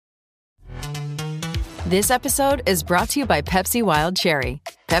This episode is brought to you by Pepsi Wild Cherry.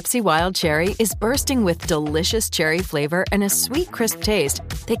 Pepsi Wild Cherry is bursting with delicious cherry flavor and a sweet, crisp taste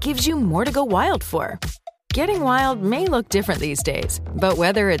that gives you more to go wild for. Getting wild may look different these days, but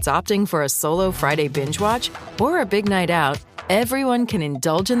whether it's opting for a solo Friday binge watch or a big night out, everyone can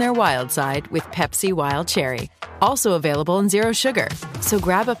indulge in their wild side with Pepsi Wild Cherry. Also available in Zero Sugar. So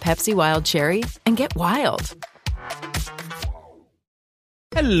grab a Pepsi Wild Cherry and get wild.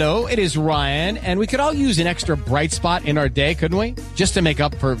 Hello, it is Ryan, and we could all use an extra bright spot in our day, couldn't we? Just to make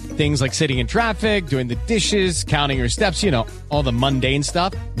up for things like sitting in traffic, doing the dishes, counting your steps, all the mundane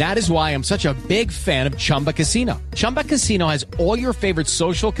stuff. That is why I'm such a big fan of Chumba Casino. Chumba Casino has all your favorite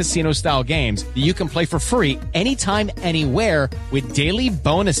social casino-style games that you can play for free anytime, anywhere with daily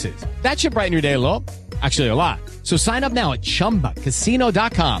bonuses. That should brighten your day a little. Actually, a lot. So sign up now at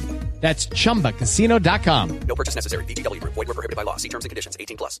ChumbaCasino.com. That's ChumbaCasino.com. No purchase necessary. VGW Group. Void where prohibited by law. See terms and conditions.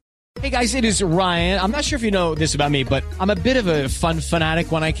 18+. Hey guys, it is Ryan. I'm not sure if you know this about me, but I'm a bit of a fun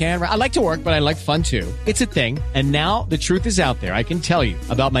fanatic when I can. I like to work, but I like fun too. It's a thing. And now the truth is out there. I can tell you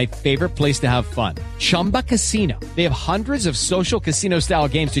about my favorite place to have fun. Chumba Casino. They have hundreds of social casino style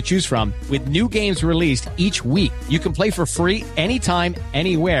games to choose from with new games released each week. You can play for free anytime,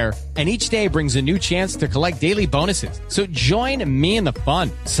 anywhere. And each day brings a new chance to collect daily bonuses. So join me in the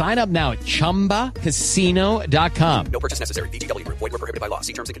fun. Sign up now at ChumbaCasino.com. No purchase necessary. VGW Group. Void where prohibited by law.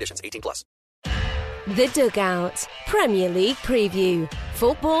 See terms and conditions. 18+. The Dugout Premier League Preview.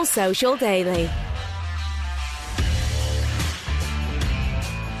 Football Social Daily.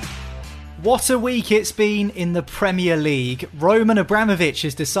 What a week it's been in the Premier League. Roman Abramovich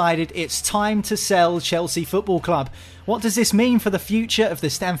has decided it's time to sell Chelsea Football Club. What does this mean for the future of the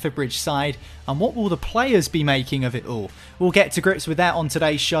Stamford Bridge side? And what will the players be making of it all? We'll get to grips with that on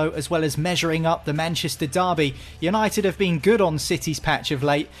today's show, as well as measuring up the Manchester derby. United have been good on City's patch of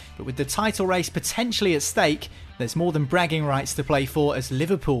late, but with the title race potentially at stake, there's more than bragging rights to play for as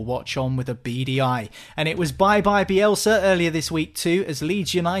Liverpool watch on with a beady eye. And it was bye-bye Bielsa earlier this week too, as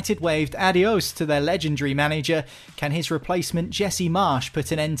Leeds United waved adios to their legendary manager. Can his replacement Jesse Marsch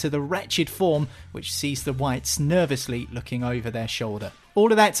put an end to the wretched form which sees the Whites nervously looking over their shoulder?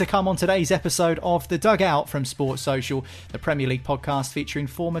 All of that to come on today's episode of The Dugout from Sports Social, the Premier League podcast featuring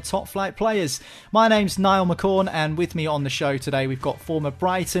former top-flight players. My name's Niall McCorn, and with me on the show today we've got former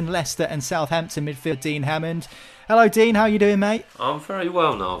Brighton, Leicester and Southampton midfielder Dean Hammond. Hello Dean, how are you doing, mate? I'm very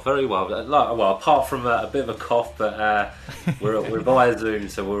well, Niall, very well. Well, apart from a bit of a cough, but we're via Zoom,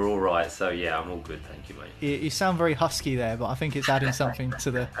 so we're all right. So yeah, I'm all good, thank you, mate. You sound very husky there, but I think it's adding something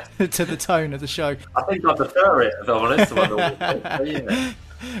to the tone of the show. I think I prefer it, if I'm honest. Yeah.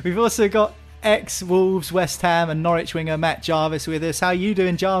 We've also got ex-Wolves, West Ham and Norwich winger Matt Jarvis with us. How are you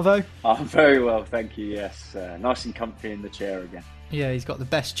doing, Jarvo? I'm very well, thank you, yes. Nice and comfy in the chair again. Yeah, he's got the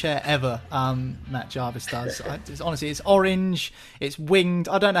best chair ever, Matt Jarvis does. Honestly, it's orange, it's winged.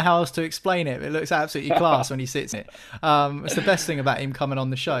 I don't know how else to explain it. It looks absolutely class when he sits in it. It's the best thing about him coming on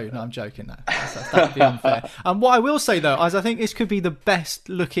the show. No, I'm joking. That would be unfair. What I will say, though, is I think this could be the best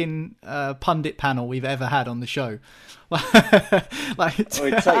looking pundit panel we've ever had on the show.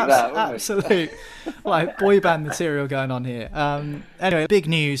 Absolute boy band material going on here. Anyway, big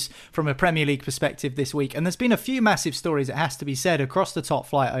news from a Premier League perspective this week, and there's been a few massive stories, it has to be said, across the top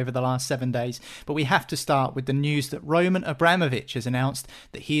flight over the last 7 days, but we have to start with the news that Roman Abramovich has announced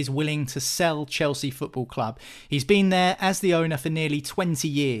that he is willing to sell Chelsea Football Club. He's been there as the owner for nearly 20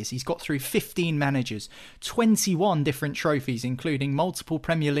 years. He's got through 15 managers, 21 different trophies, including multiple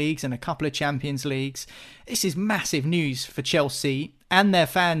Premier Leagues and a couple of Champions Leagues. This is massive news for Chelsea and their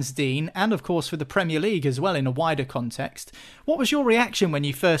fans, Dean, and of course for the Premier League as well in a wider context. What was your reaction when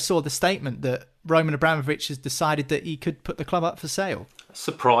you first saw the statement that Roman Abramovich has decided that he could put the club up for sale?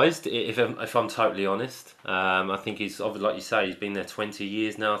 Surprised, if I'm totally honest. I think he's, like you say, he's been there 20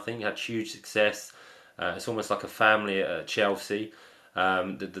 years now. I think he had huge success. It's almost like a family at Chelsea.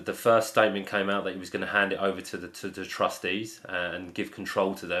 The first statement came out that he was going to hand it over to the trustees and give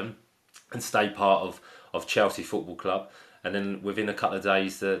control to them and stay part of Chelsea Football Club. And then within a couple of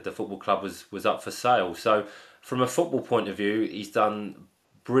days, the football club was up for sale. So from a football point of view, he's done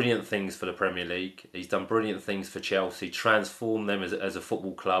brilliant things for the Premier League. He's done brilliant things for Chelsea, transformed them as a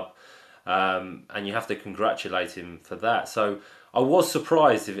football club. And you have to congratulate him for that. So I was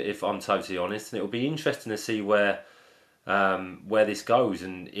surprised, if I'm totally honest. And it'll be interesting to see where this goes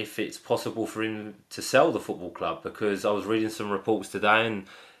and if it's possible for him to sell the football club. Because I was reading some reports today and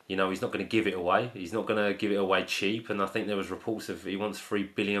he's not going to give it away. He's not going to give it away cheap. And I think there was reports of he wants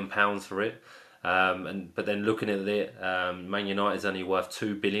 £3 billion for it. But then looking at it, Man United's only worth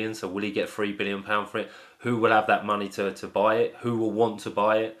 $2 billion. So will he get £3 billion for it? Who will have that money to buy it? Who will want to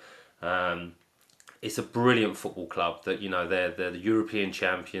buy it? it's a brilliant football club that, they're the European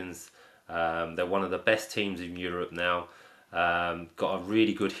champions. They're one of the best teams in Europe now. Got a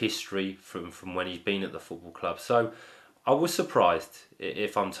really good history from when he's been at the football club. So I was surprised,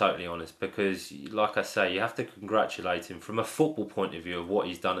 if I'm totally honest, because, like I say, you have to congratulate him from a football point of view of what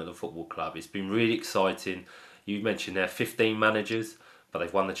he's done at the football club. It's been really exciting. You mentioned there 15 managers, but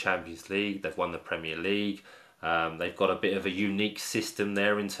they've won the Champions League, they've won the Premier League. They've got a bit of a unique system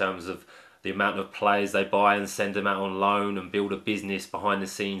there in terms of the amount of players they buy and send them out on loan and build a business behind the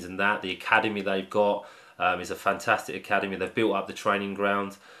scenes and that. The academy they've got is a fantastic academy. They've built up the training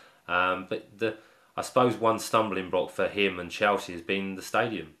ground. But I suppose one stumbling block for him and Chelsea has been the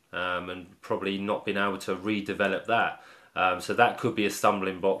stadium and probably not being able to redevelop that. So that could be a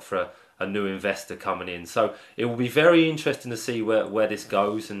stumbling block for a new investor coming in. So it will be very interesting to see where this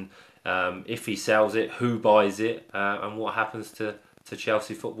goes and if he sells it, who buys it, and what happens to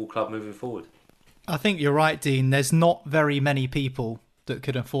Chelsea Football Club moving forward. I think you're right, Dean. There's not very many people that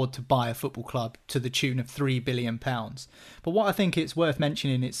could afford to buy a football club to the tune of £3 billion. But what I think it's worth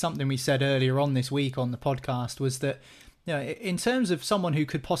mentioning, it's something we said earlier on this week on the podcast, was that in terms of someone who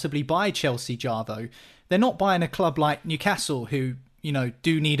could possibly buy Chelsea, Jarvo, they're not buying a club like Newcastle who,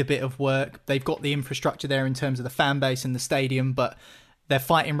 do need a bit of work. They've got the infrastructure there in terms of the fan base and the stadium, but they're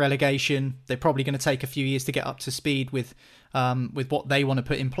fighting relegation. They're probably going to take a few years to get up to speed with what they want to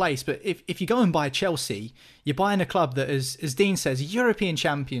put in place. But if you go and buy Chelsea, you're buying a club that, as Dean says, European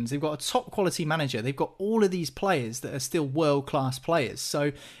champions. They've got a top quality manager. They've got all of these players that are still world-class players.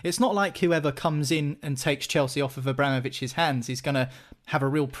 So it's not like whoever comes in and takes Chelsea off of Abramovich's hands is going to have a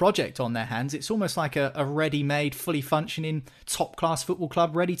real project on their hands. It's almost like a ready-made, fully functioning, top-class football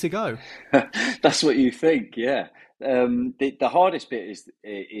club ready to go. That's what you think, yeah. The hardest bit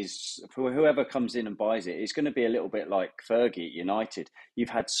is for whoever comes in and buys it. It's going to be a little bit like Fergie at United. You've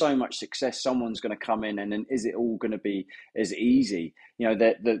had so much success. Someone's going to come in, and then is it all going to be as easy?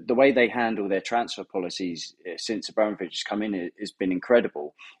 The way they handle their transfer policies since Abramovich has come in has been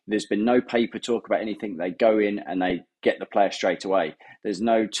incredible. There's been no paper talk about anything. They go in and they get the player straight away. There's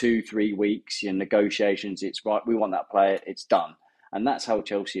no 2-3 weeks negotiations. It's right. We want that player. It's done. And that's how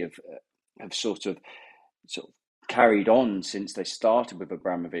Chelsea have sort of carried on since they started with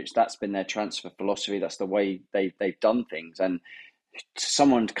Abramovich. That's been their transfer philosophy. That's the way they've done things. And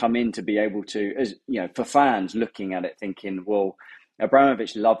someone to come in to be able to, as for fans looking at it, thinking, well,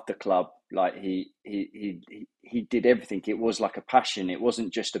 Abramovich loved the club. Like he did everything. It was like a passion. It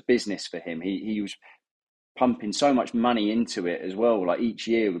wasn't just a business for him. He was pumping so much money into it as well. Like each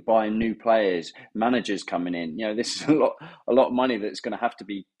year, we're buying new players, managers coming in. This is a lot of money that's going to have to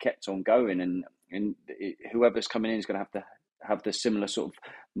be kept on going, and whoever's coming in is going to have the similar sort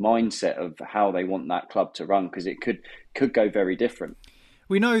of mindset of how they want that club to run, because it could go very different.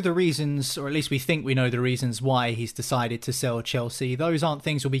 We know the reasons, or at least we think we know the reasons why he's decided to sell Chelsea. Those aren't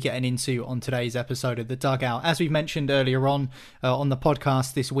things we'll be getting into on today's episode of The Dugout. As we've mentioned earlier on the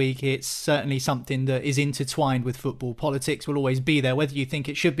podcast this week, it's certainly something that is intertwined with football. Politics will always be there. Whether you think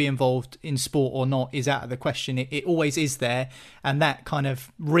it should be involved in sport or not is out of the question. It always is there, and that kind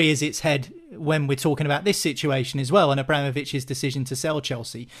of rears its head when we're talking about this situation as well, and Abramovich's decision to sell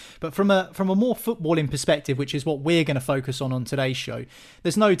Chelsea. But from a more footballing perspective, which is what we're going to focus on today's show,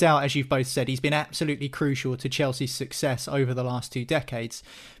 there's no doubt, as you've both said, he's been absolutely crucial to Chelsea's success over the last 2 decades.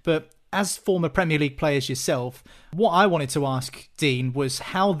 But as former Premier League players yourself, what I wanted to ask, Dean, was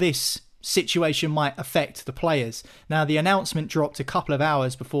how this situation might affect the players. Now, the announcement dropped a couple of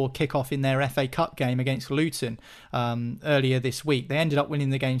hours before kick-off in their FA Cup game against Luton earlier this week. They ended up winning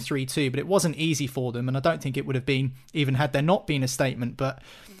the game 3-2, but it wasn't easy for them, and I don't think it would have been, even had there not been a statement. But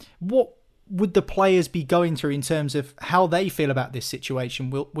what would the players be going through in terms of how they feel about this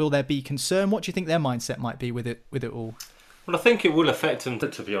situation? Will there be concern? What do you think their mindset might be with it all? Well, I think it will affect them,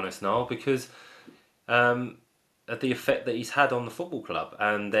 to be honest, Niall, because the effect that he's had on the football club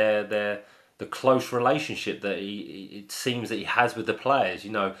and the close relationship that it seems that he has with the players.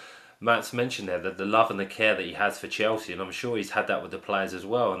 Matt's mentioned there that the love and the care that he has for Chelsea, and I'm sure he's had that with the players as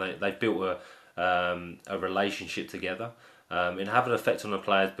well, and they've built a relationship together. It have an effect on the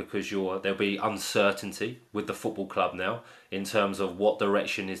players because there'll be uncertainty with the football club now in terms of what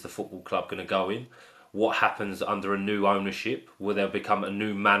direction is the football club going to go in. What happens under a new ownership? Will there become a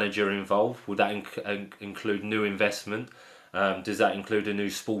new manager involved? Will that include new investment? Does that include a new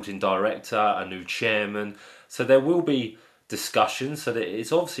sporting director, a new chairman? So there will be discussions. So that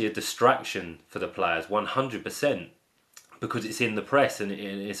it's obviously a distraction for the players, 100%, because it's in the press and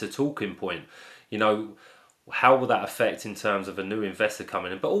it's a talking point. how will that affect in terms of a new investor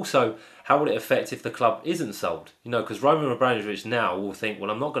coming in? But also, how will it affect if the club isn't sold? Because Roman Abramovich now will think, well,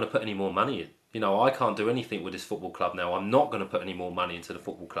 I'm not going to put any more money in. I can't do anything with this football club now. I'm not going to put any more money into the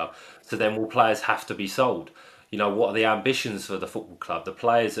football club. So then will players have to be sold? What are the ambitions for the football club? The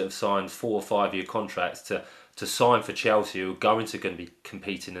players that have signed 4 or 5 year contracts to sign for Chelsea, who are going to be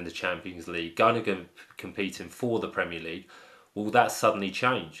competing in the Champions League, going to be competing for the Premier League, will that suddenly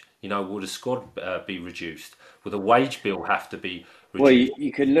change? Will the squad be reduced? Will the wage bill have to be reduced? Well,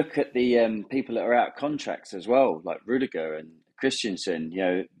 you can look at the people that are out of contracts as well, like Rudiger and Christensen.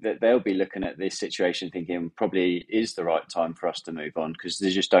 That they'll be looking at this situation thinking probably is the right time for us to move on, because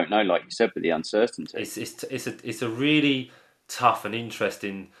they just don't know, like you said, with the uncertainty. It's a really tough and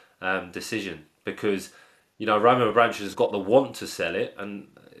interesting decision, because Roman Abramovich has got the want to sell it, and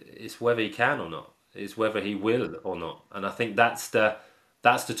it's whether he can or not. It's whether he will or not. And I think that's the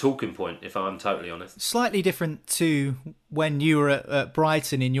talking point, if I'm totally honest. Slightly different to when you were at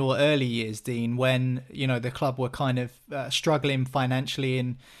Brighton in your early years, Dean, when the club were kind of struggling financially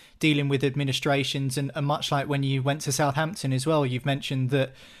and dealing with administrations, and much like when you went to Southampton as well. You've mentioned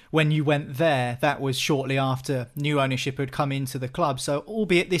that when you went there, that was shortly after new ownership had come into the club. So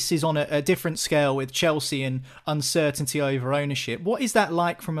albeit this is on a different scale with Chelsea and uncertainty over ownership, what is that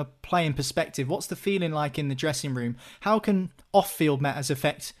like from a playing perspective? What's the feeling like in the dressing room? How can off-field matters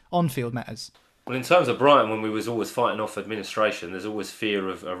affect on-field matters? Well, in terms of Brighton, when we was always fighting off administration, there's always fear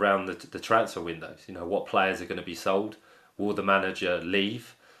around the transfer windows. What players are going to be sold? Will the manager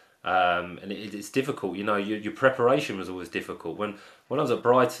leave? And it's difficult. Your preparation was always difficult. When I was at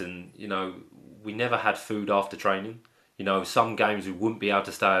Brighton, we never had food after training. Some games we wouldn't be able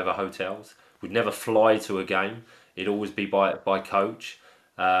to stay over hotels. We'd never fly to a game. It'd always be by coach.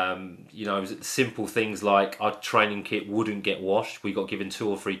 Simple things like our training kit wouldn't get washed. We got given 2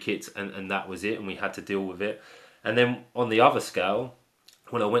 or 3 kits, and that was it, and we had to deal with it. And then on the other scale,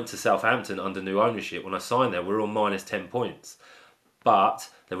 when I went to Southampton under new ownership, when I signed there, we were on minus 10 points. But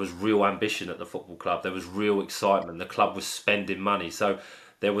there was real ambition at the football club. There was real excitement. The club was spending money. So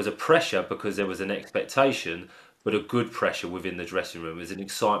there was a pressure because there was an expectation, but a good pressure within the dressing room. There's an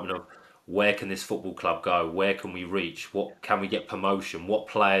excitement of, where can this football club go? Where can we reach? What can we get promotion? What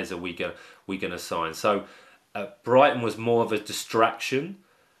players are we going to sign? So Brighton was more of a distraction,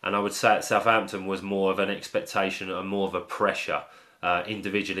 and I would say at Southampton was more of an expectation and more of a pressure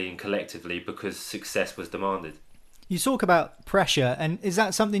individually and collectively, because success was demanded. You talk about pressure, and is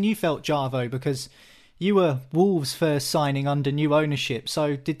that something you felt, Jarvo? Because you were Wolves' first signing under new ownership.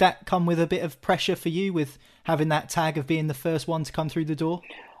 So did that come with a bit of pressure for you, with having that tag of being the first one to come through the door?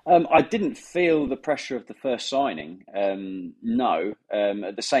 I didn't feel the pressure of the first signing. No.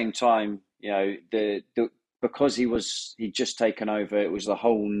 At the same time, because he'd just taken over, it was the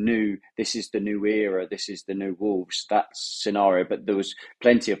whole new, this is the new era, this is the new Wolves, that scenario. But there was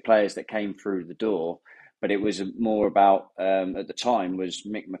plenty of players that came through the door. But it was more about, at the time, was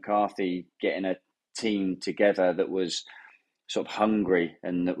Mick McCarthy getting a team together that was sort of hungry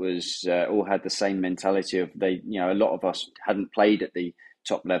and that was all had the same mentality of a lot of us hadn't played at the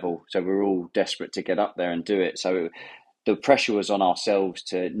top level, so we were all desperate to get up there and do it. So the pressure was on ourselves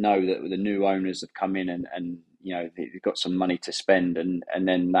to know that the new owners have come in and they've got some money to spend, and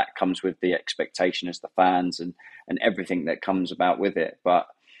then that comes with the expectation as the fans and everything that comes about with it. But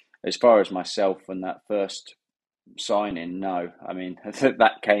as far as myself and that first signing, no. I mean,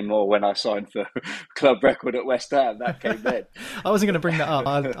 that came more when I signed for club record at West Ham. That came then. I wasn't going to bring that up.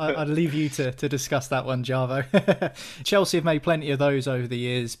 I'd leave you to discuss that one, Jarvo. Chelsea have made plenty of those over the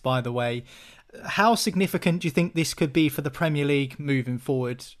years, by the way. How significant do you think this could be for the Premier League moving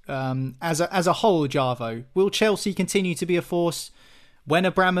forward? As a whole, Jarvo, will Chelsea continue to be a force when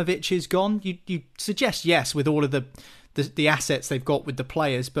Abramovich is gone? You suggest yes, with all of the assets they've got with the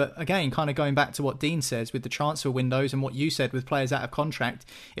players, but again, kind of going back to what Dean says with the transfer windows and what you said with players out of contract,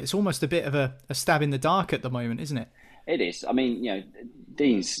 it's almost a bit of a stab in the dark at the moment, isn't it? It is. I mean,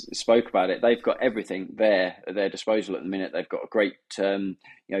 Dean's spoke about it. They've got everything there at their disposal at the minute. They've got a great,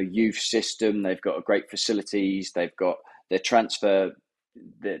 youth system. They've got great facilities. They've got their transfer,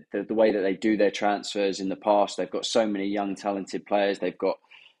 the way that they do their transfers in the past. They've got so many young, talented players. They've got,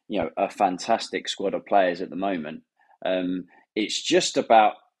 a fantastic squad of players at the moment. It's just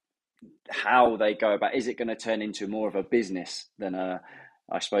about how they go about. Is it going to turn into more of a business than a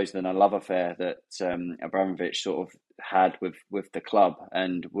love affair that Abramovich sort of had with the club,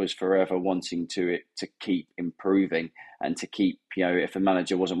 and was forever wanting to keep improving and to keep, if a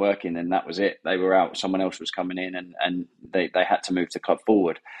manager wasn't working, then that was it. They were out, someone else was coming in, and they had to move the club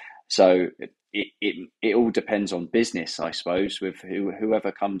forward. So it all depends on business, I suppose, with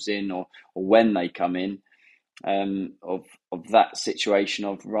whoever comes in or when they come in. of that situation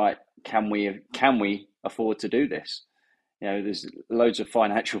of, right, can we afford to do this? There's loads of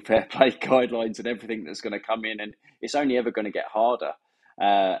financial fair play guidelines and everything that's going to come in, and it's only ever going to get harder.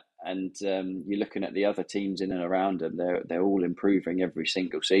 You're looking at the other teams in and around them; they're all improving every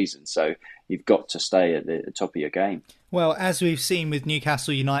single season. So you've got to stay at the top of your game. Well, as we've seen with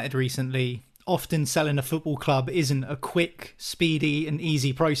Newcastle United recently, often selling a football club isn't a quick, speedy and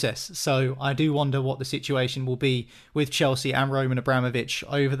easy process. So I do wonder what the situation will be with Chelsea and Roman Abramovich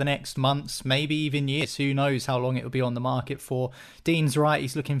over the next months, maybe even years. Who knows how long it will be on the market for. Dean's right,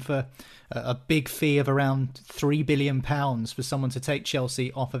 he's looking for a big fee of around £3 billion for someone to take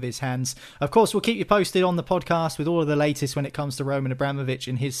Chelsea off of his hands. Of course, we'll keep you posted on the podcast with all of the latest when it comes to Roman Abramovich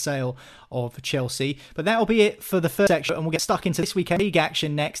and his sale of Chelsea. But that'll be it for the first section, and we'll get stuck into this weekend league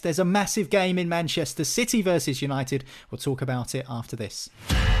action next. There's a massive game in Manchester City versus United. We'll talk about it after this.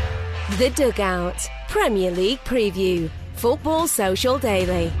 The Dugout Premier League Preview. Football Social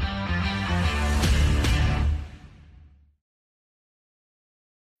Daily.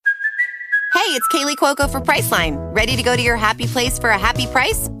 Hey, it's Kaylee Cuoco for Priceline. Ready to go to your happy place for a happy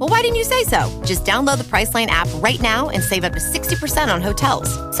price? Well, why didn't you say so? Just download the Priceline app right now and save up to 60% on hotels.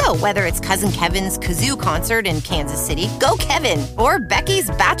 So whether it's Cousin Kevin's Kazoo Concert in Kansas City, go Kevin, or Becky's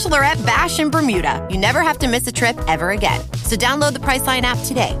Bachelorette Bash in Bermuda, you never have to miss a trip ever again. So download the Priceline app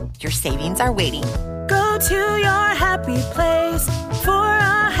today. Your savings are waiting. Go to your happy place for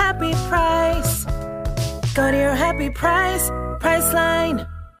a happy price. Go to your happy price, Priceline.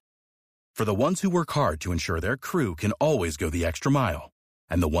 For the ones who work hard to ensure their crew can always go the extra mile,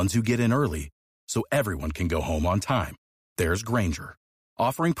 and the ones who get in early so everyone can go home on time, there's Grainger,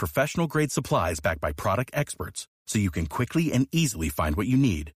 offering professional-grade supplies backed by product experts so you can quickly and easily find what you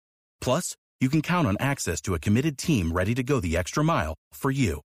need. Plus, you can count on access to a committed team ready to go the extra mile for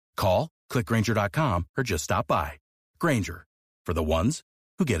you. Call, click Grainger.com, or just stop by. Grainger, for the ones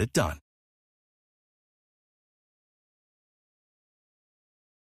who get it done.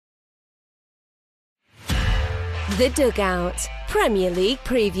 The Dugout Premier League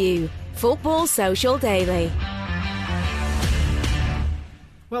Preview. Football Social Daily.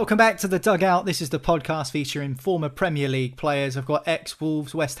 Welcome back to The Dugout. This is the podcast featuring former Premier League players. I've got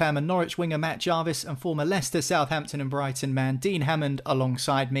ex-Wolves, West Ham and Norwich winger Matt Jarvis and former Leicester, Southampton and Brighton man Dean Hammond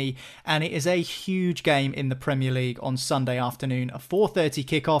alongside me. And it is a huge game in the Premier League on Sunday afternoon, a 4:30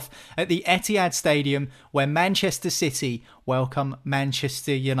 kickoff at the Etihad Stadium where Manchester City welcome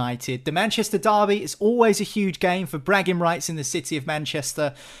Manchester United. The Manchester Derby is always a huge game for bragging rights in the city of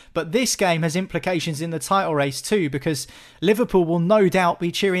Manchester, but this game has implications in the title race too, because Liverpool will no doubt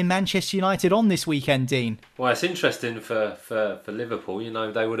be cheering Manchester United on this weekend, Dean. Well, it's interesting for Liverpool. You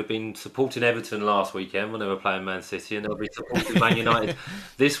know, they would have been supporting Everton last weekend when they were playing Man City, and they'll be supporting Man United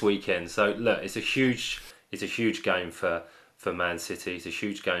this weekend. So look, it's a huge game for Man City. It's a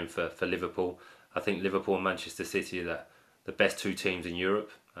huge game for Liverpool. I think Liverpool and Manchester City are the best two teams in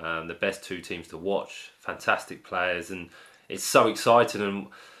Europe, the best two teams to watch. Fantastic players, and it's so exciting. And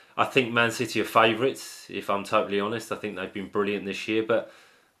I think Man City are favourites, if I'm totally honest. I think they've been brilliant this year, but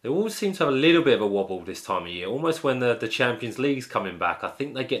they always seem to have a little bit of a wobble this time of year. Almost when the Champions League's coming back, I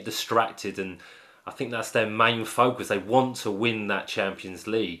think they get distracted, and I think that's their main focus. They want to win that Champions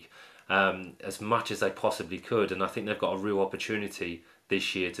League as much as they possibly could, and I think they've got a real opportunity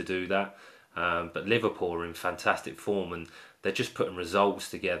this year to do that. But Liverpool are in fantastic form, and they're just putting results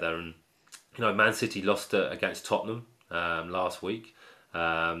together. And you know, Man City lost against Tottenham last week.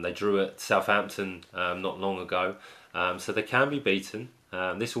 They drew at Southampton not long ago, so they can be beaten.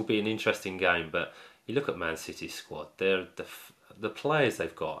 This will be an interesting game, but you look at Man City's squad, they're the players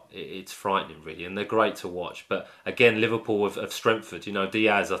they've got, it's frightening really, and they're great to watch. But again, Liverpool have strengthened. You know,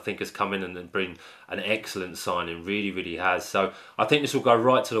 Diaz I think has come in and been an excellent signing, really has. So I think this will go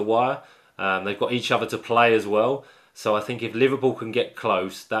right to the wire. They've got each other to play as well. So I think if Liverpool can get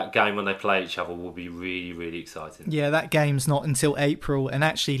close, that game when they play each other will be really exciting. Yeah, that game's not until April, and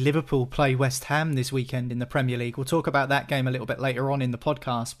actually Liverpool play West Ham this weekend in the Premier League. We'll talk about that game a little bit later on in the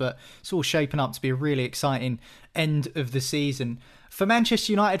podcast, but it's all shaping up to be a really exciting end of the season. For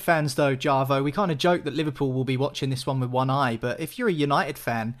Manchester United fans though, Jarvo, we kind of joke that Liverpool will be watching this one with one eye, but if you're a United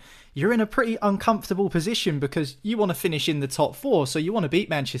fan, you're in a pretty uncomfortable position because you want to finish in the top four, so you want to beat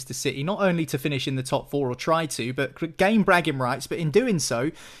Manchester City, not only to finish in the top four or try to, but gain bragging rights, but in doing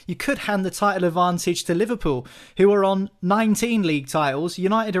so, you could hand the title advantage to Liverpool, who are on 19 league titles,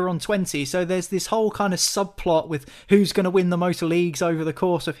 United are on 20, so there's this whole kind of subplot with who's going to win the most leagues over the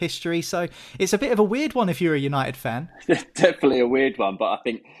course of history, so it's a bit of a weird one if you're a United fan. Definitely a weird one, but I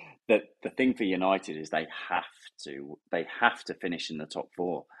think that the thing for United is they have to finish in the top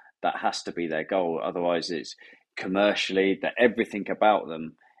four. That has to be their goal. Otherwise, it's commercially that everything about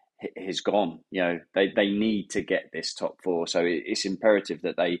them has gone. They need to get this top four. So it's imperative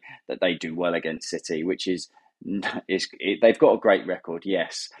that they do well against City, which they've got a great record,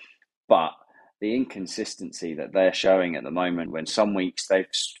 yes, but the inconsistency that they're showing at the moment, when some weeks they've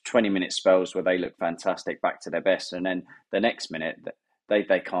 20-minute spells where they look fantastic, back to their best, and then the next minute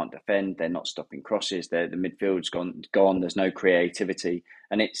they can't defend, they're not stopping crosses, the midfield's gone, there's no creativity,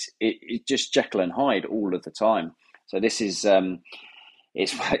 and it's just Jekyll and Hyde all of the time. So this is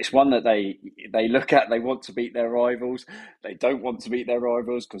it's one that they look at. They want to beat their rivals. They don't want to beat their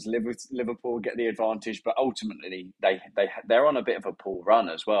rivals because Liverpool get the advantage. But ultimately, they're on a bit of a poor run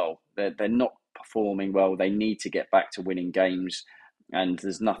as well. They're not performing well. They need to get back to winning games. And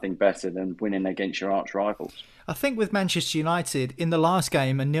there's nothing better than winning against your arch rivals. I think with Manchester United, in the last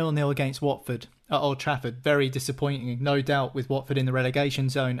game, a 0-0 against Watford at Old Trafford, very disappointing, no doubt, with Watford in the relegation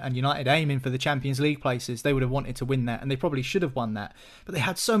zone and United aiming for the Champions League places. They would have wanted to win that, and they probably should have won that. But they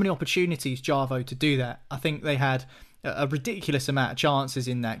had so many opportunities, Jarvo, to do that. I think they had a ridiculous amount of chances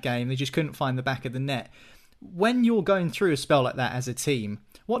in that game. They just couldn't find the back of the net. When you're going through a spell like that as a team,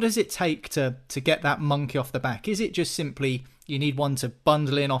 what does it take to get that monkey off the back? Is it just simply you need one to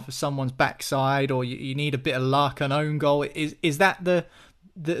bundle in off of someone's backside, or you need a bit of luck, an own goal? Is that the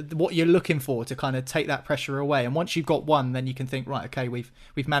what you're looking for to kind of take that pressure away? And once you've got one, then you can think, right, okay, we've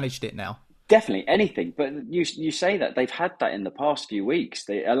managed it now. Definitely, anything. But you say that they've had that in the past few weeks.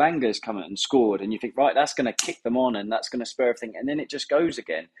 Elanga's come out and scored, and you think, right, that's going to kick them on, and that's going to spur everything, and then it just goes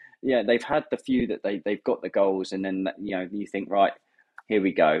again. Yeah, they've had the few that they've got the goals, and then you think, right, here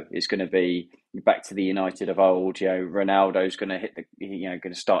we go. It's going to be back to the United of old. Ronaldo's going to going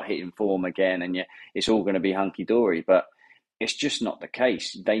to start hitting form again, and it's all going to be hunky dory. But it's just not the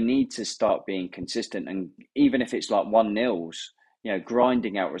case. They need to start being consistent, and even if it's like 1-0s,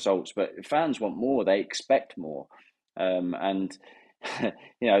 grinding out results. But fans want more. They expect more. And the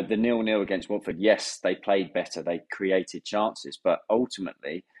 0-0 against Watford, yes, they played better. They created chances, but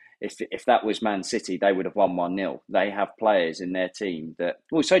ultimately, if that was Man City, they would have won 1-0. They have players in their team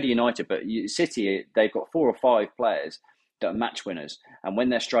so do United, but City, they've got 4 or 5 players that are match winners. And when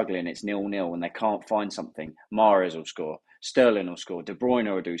they're struggling, it's 0-0 and they can't find something. Mahrez will score. Sterling will score. De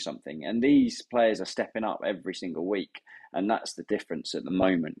Bruyne will do something. And these players are stepping up every single week. And that's the difference at the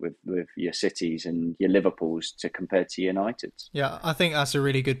moment with your Cities and your Liverpools compared to United's. Yeah, I think that's a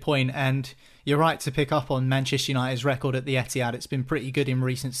really good point. And you're right to pick up on Manchester United's record at the Etihad. It's been pretty good in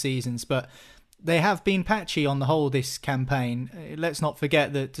recent seasons, but they have been patchy on the whole this campaign. Let's not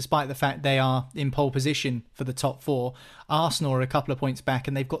forget that despite the fact they are in pole position for the top 4, Arsenal are a couple of points back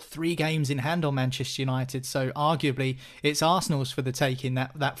and they've got 3 games in hand on Manchester United. So arguably it's Arsenal's for the taking,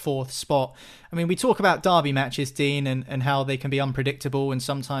 that 4th spot. I mean, we talk about derby matches, Dean, and how they can be unpredictable, and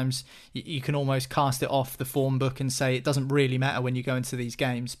sometimes you can almost cast it off the form book and say it doesn't really matter when you go into these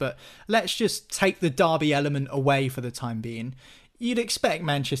games. But let's just take the derby element away for the time being. You'd expect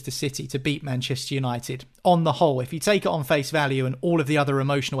Manchester City to beat Manchester United on the whole. If you take it on face value and all of the other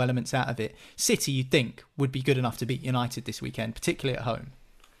emotional elements out of it, City, you'd think, would be good enough to beat United this weekend, particularly at home.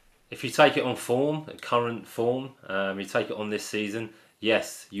 If you take it on form, current form, you take it on this season,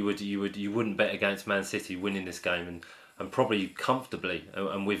 yes, you wouldn't bet against Man City winning this game, and probably comfortably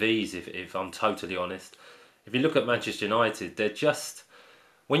and with ease, if I'm totally honest. If you look at Manchester United, they're just...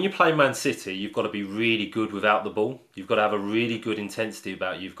 When you play Man City, you've got to be really good without the ball. You've got to have a really good intensity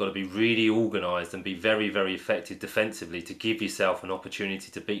about you. You've got to be really organised and be very, very effective defensively to give yourself an opportunity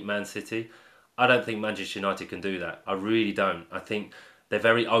to beat Man City. I don't think Manchester United can do that. I really don't. I think they're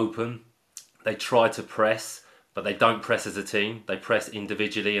very open. They try to press, but they don't press as a team. They press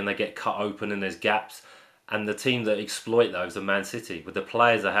individually and they get cut open and there's gaps. And the team that exploit those are Man City. With the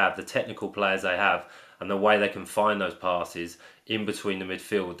players they have, the technical players they have, and the way they can find those passes in between the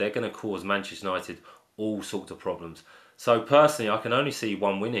midfield, they're going to cause Manchester United all sorts of problems. So personally, I can only see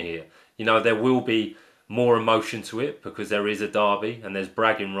one winner here. There will be more emotion to it because there is a derby and there's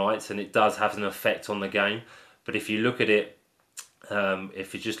bragging rights and it does have an effect on the game. But if you look at it,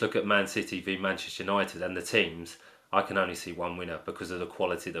 if you just look at Man City v Manchester United and the teams, I can only see one winner because of the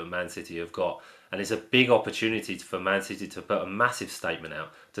quality that Man City have got. And it's a big opportunity for Man City to put a massive statement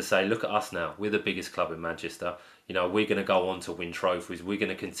out to say, look at us now. We're the biggest club in Manchester. We're going to go on to win trophies. We're going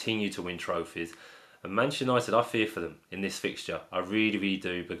to continue to win trophies. And Manchester United, I fear for them in this fixture. I really, really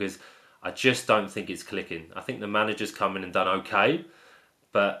do, because I just don't think it's clicking. I think the manager's come in and done okay,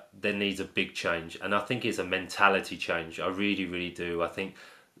 but there needs a big change. And I think it's a mentality change. I really, really do. I think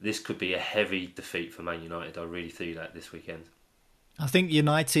this could be a heavy defeat for Man United. I really see that this weekend. I think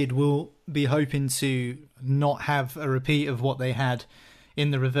United will be hoping to not have a repeat of what they had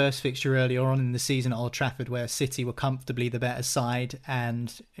in the reverse fixture earlier on in the season at Old Trafford, where City were comfortably the better side,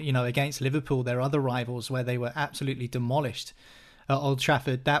 and against Liverpool, their other rivals, where they were absolutely demolished at Old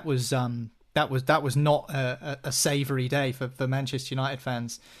Trafford. That was not a savoury day for Manchester United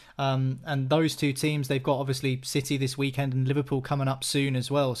fans. And those two teams, they've got obviously City this weekend and Liverpool coming up soon as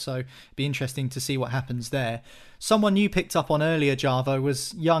well. So it'd be interesting to see what happens there. Someone you picked up on earlier, Javo,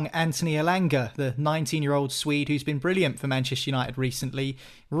 was young Anthony Elanga, the 19-year-old Swede who's been brilliant for Manchester United recently,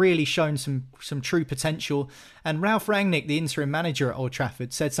 really shown some true potential. And Ralf Rangnick, the interim manager at Old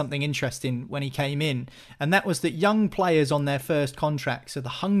Trafford, said something interesting when he came in, and that was that young players on their first contracts are the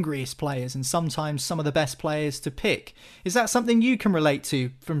hungriest players and sometimes some of the best players to pick. Is that something you can relate to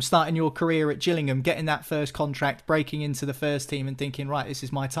from starting your career at Gillingham, getting that first contract, breaking into the first team and thinking, right, this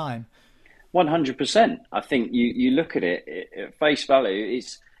is my time? 100%. I think you look at it at face value.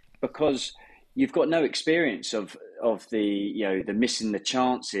 It's because you've got no experience of the the missing the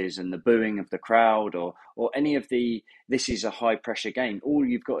chances and the booing of the crowd or any of the, this is a high pressure game. All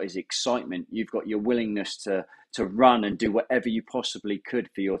you've got is excitement. You've got your willingness to run and do whatever you possibly could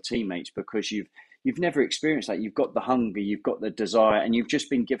for your teammates because you've never experienced that. You've got the hunger, you've got the desire, and you've just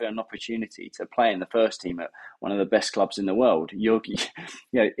been given an opportunity to play in the first team at one of the best clubs in the world.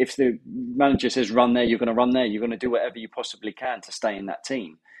 If the manager says run there, you're going to run there. You're going to do whatever you possibly can to stay in that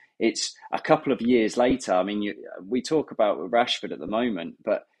team. It's a couple of years later. I mean, we talk about Rashford at the moment,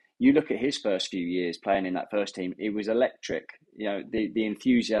 but you look at his first few years playing in that first team, it was electric. The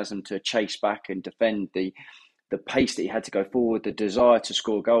enthusiasm to chase back and defend, the pace that he had to go forward, the desire to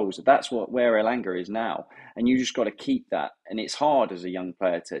score goals. That's where Elanga is now. And you just got to keep that. And it's hard as a young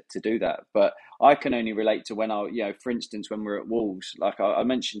player to do that. But I can only relate to when for instance, when we're at Wolves, like I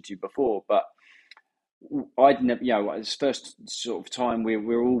mentioned to you before, but I'd never, it's first sort of time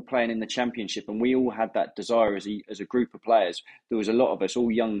we're all playing in the Championship and we all had that desire as a group of players. There was a lot of us,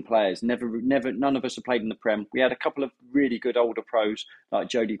 all young players, none of us have played in the Prem. We had a couple of really good older pros, like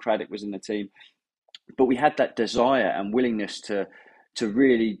Jody Craddock was in the team. But we had that desire and willingness to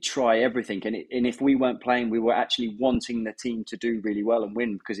really try everything. And if we weren't playing, we were actually wanting the team to do really well and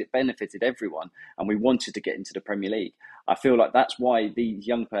win because it benefited everyone. And we wanted to get into the Premier League. I feel like that's why these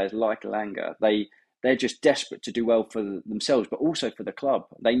young players like Elanga, they're just desperate to do well for themselves, but also for the club.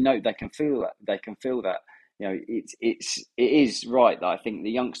 They know they can feel that. They can feel that. It is right that I think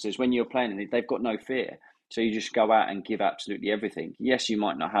the youngsters, when you're playing, they've got no fear. So you just go out and give absolutely everything. Yes, you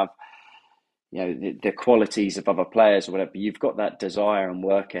might not have the qualities of other players or whatever, but you've got that desire and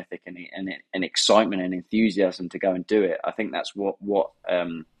work ethic and excitement and enthusiasm to go and do it. I think that's what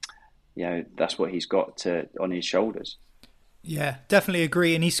that's what he's got on his shoulders. Yeah, definitely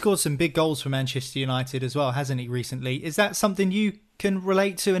agree. And he scored some big goals for Manchester United as well, hasn't he, recently? Is that something you can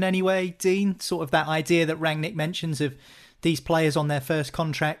relate to in any way, Dean? Sort of that idea that Rangnick mentions of these players on their first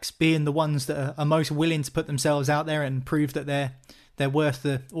contracts being the ones that are most willing to put themselves out there and prove that they're worth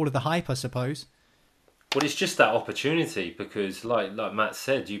all of the hype, I suppose. Well, it's just that opportunity because, like Matt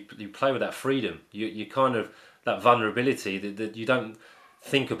said, you play with that freedom. You kind of that vulnerability that you don't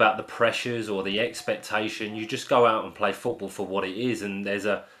think about the pressures or the expectation. You just go out and play football for what it is, and there's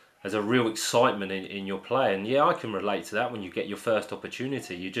a real excitement in your play. And yeah, I can relate to that when you get your first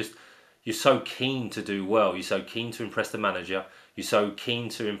opportunity. You're so keen to do well. You're so keen to impress the manager. You're so keen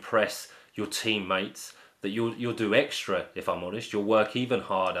to impress your teammates that you'll do extra, if I'm honest. You'll work even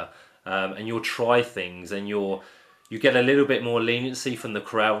harder, and you'll try things, and you get a little bit more leniency from the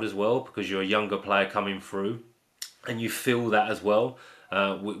crowd as well because you're a younger player coming through, and you feel that as well,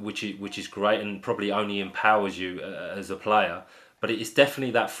 which is great and probably only empowers you as a player. But it's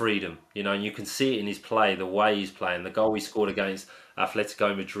definitely that freedom, and you can see it in his play, the way he's playing, the goal he scored against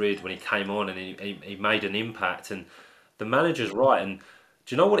Atletico Madrid when he came on and he made an impact. And the manager's right. And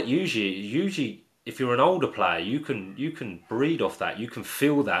do you know what it usually if you're an older player, you can breed off that, you can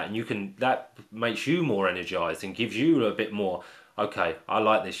feel that, and that makes you more energized and gives you a bit more. Okay, I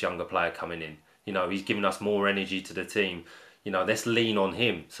like this younger player coming in. He's giving us more energy to the team. Let's lean on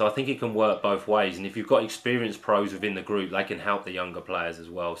him. So I think it can work both ways. And if you've got experienced pros within the group, they can help the younger players as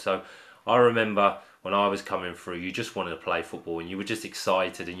well. So I remember when I was coming through, you just wanted to play football and you were just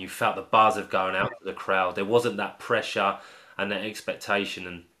excited and you felt the buzz of going out to the crowd. There wasn't that pressure and that expectation.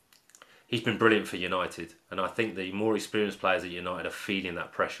 And he's been brilliant for United. And I think the more experienced players at United are feeling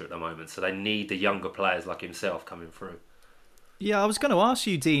that pressure at the moment. So they need the younger players like himself coming through. Yeah, I was going to ask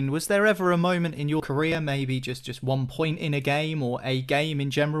you, Dean, was there ever a moment in your career, maybe just 1 point in a game or a game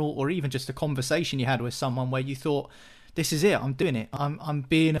in general, or even just a conversation you had with someone where you thought, this is it, I'm doing it, I'm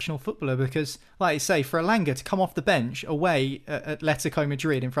being a professional footballer? Because, like I say, for Elanga to come off the bench away at Atletico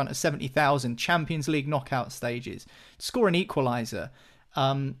Madrid in front of 70,000 Champions League knockout stages, score an equaliser,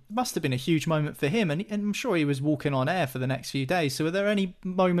 Must have been a huge moment for him, and I'm sure he was walking on air for the next few days. So are there any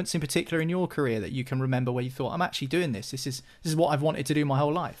moments in particular in your career that you can remember where you thought, I'm actually doing this? This is what I've wanted to do my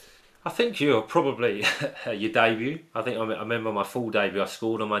whole life? I think you're probably your debut. I remember my full debut. I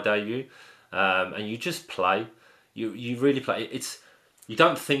scored on my debut, and you just play. You really play. You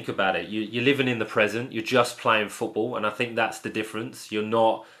don't think about it. You're living in the present. You're just playing football, and I think that's the difference.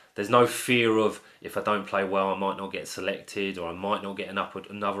 There's no fear of, if I don't play well, I might not get selected, or I might not get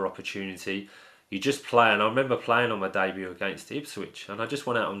another opportunity. You just play, and I remember playing on my debut against Ipswich, and I just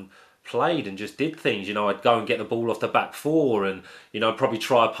went out and played and just did things. I'd go and get the ball off the back four, and probably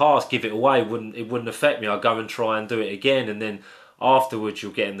try a pass, give it away. It wouldn't affect me. I'd go and try and do it again, and then afterwards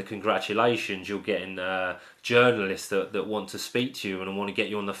you're getting the congratulations. You're getting journalists that want to speak to you and want to get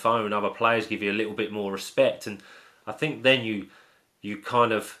you on the phone. Other players give you a little bit more respect, and I think then you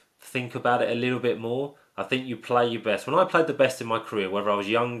kind of think about it a little bit more. I think you play your best. When I played the best in my career, whether I was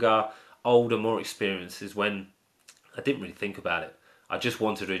younger, older, more experienced, is when I didn't really think about it. I just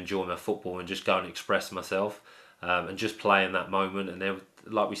wanted to enjoy my football and just go and express myself, and just play in that moment. And then,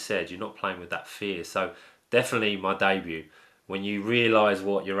 like we said, you're not playing with that fear. So definitely my debut, when you realise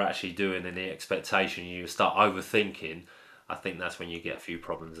what you're actually doing and the expectation, you start overthinking, I think that's when you get a few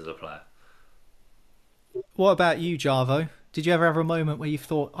problems as a player. What about you, Jarvo? Did you ever have a moment where you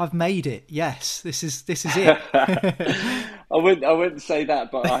thought, I've made it? Yes, this is it. I wouldn't say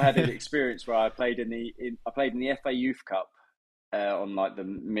that, but I had an experience where I played in the FA Youth Cup on like the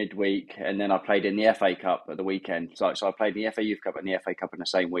midweek, and then I played in the FA Cup at the weekend. So I played the FA Youth Cup and the FA Cup in the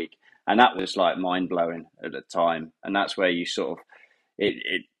same week, and that was like mind blowing at the time. And that's where you sort of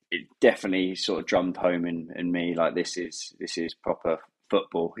it definitely sort of drummed home in me, like this is proper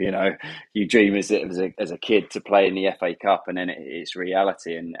football. You dream as a kid to play in the FA Cup, and then it's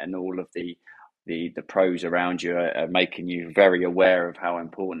reality, and all of the pros around you are making you very aware of how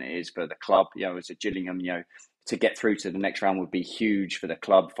important it is for the club. As a Gillingham, to get through to the next round would be huge for the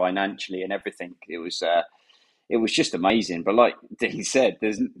club financially and everything. It was just amazing. But like Dean said,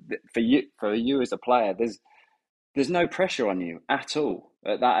 for you as a player, there's no pressure on you at all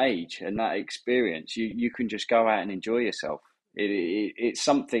at that age and that experience. You can just go out and enjoy yourself. It's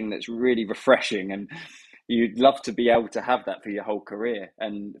something that's really refreshing, and you'd love to be able to have that for your whole career.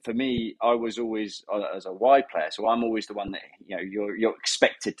 And for me, I was always as a wide player, so I'm always the one that you're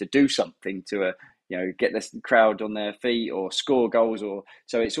expected to do something to get the crowd on their feet or score goals,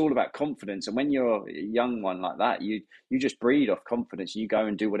 so it's all about confidence. And when you're a young one like that, you just breed off confidence. You go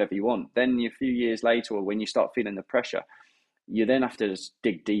and do whatever you want. Then a few years later, or when you start feeling the pressure, you then have to just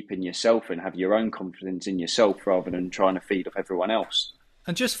dig deep in yourself and have your own confidence in yourself rather than trying to feed off everyone else.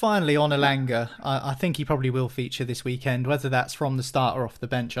 And just finally on Elanga, I think he probably will feature this weekend. Whether that's from the start or off the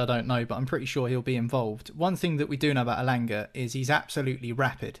bench, I don't know, but I'm pretty sure he'll be involved. One thing that we do know about Elanga is he's absolutely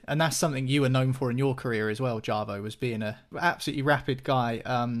rapid, and that's something you were known for in your career as well, Jarvo, was being an absolutely rapid guy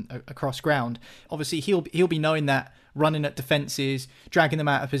across ground. Obviously, he'll be knowing that, running at defences, dragging them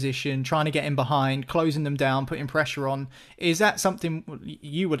out of position, trying to get in behind, closing them down, putting pressure on. Is that something,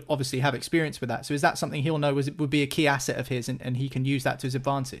 you would obviously have experience with that, so is that something he'll know would be a key asset of his, and he can use that to his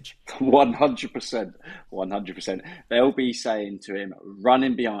advantage? 100%. They'll be saying to him,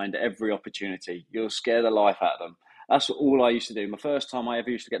 running behind every opportunity, you'll scare the life out of them. That's all I used to do. My first time I ever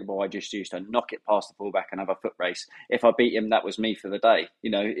used to get the ball, I just used to knock it past the fullback and have a foot race. If I beat him, that was me for the day.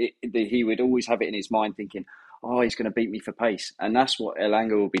 He would always have it in his mind thinking, he's going to beat me for pace. And that's what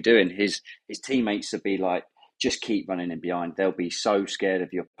Elanga will be doing. His teammates will be like, just keep running in behind. They'll be so scared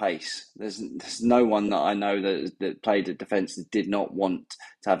of your pace. There's no one that I know that played at defence that did not want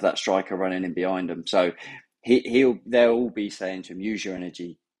to have that striker running in behind him. So they'll all be saying to him, use your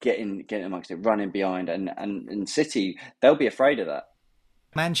energy, get in amongst it, running behind. And City, they'll be afraid of that.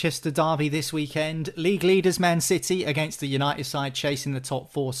 Manchester derby this weekend. League leaders Man City against the United side chasing the top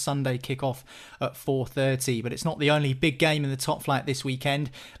four. Sunday kick-off at 4:30. But it's not the only big game in the top flight this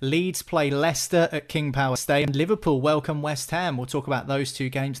weekend. Leeds play Leicester at King Power Stadium. Liverpool welcome West Ham. We'll talk about those two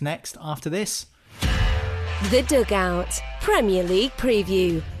games next after this. The Dugout Premier League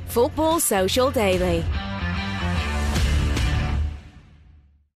Preview. Football Social Daily.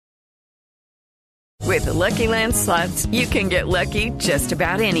 With the Lucky Land Slots, you can get lucky just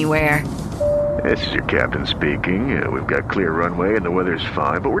about anywhere. This is your captain speaking. We've got clear runway and the weather's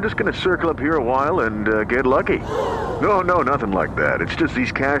fine, but we're just going to circle up here a while and get lucky. No, nothing like that. It's just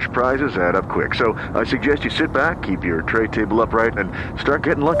these cash prizes add up quick. So I suggest you sit back, keep your tray table upright, and start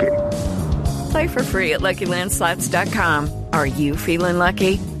getting lucky. Play for free at LuckyLandSlots.com. Are you feeling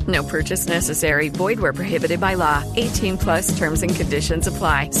lucky? No purchase necessary. Void where prohibited by law. 18+ terms and conditions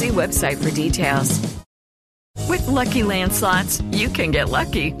apply. See website for details. With Lucky Land Slots, you can get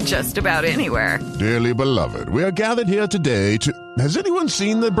lucky just about anywhere. Dearly beloved, we are gathered here today to... Has anyone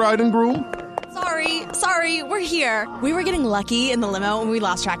seen the bride and groom? Sorry, we're here. We were getting lucky in the limo and we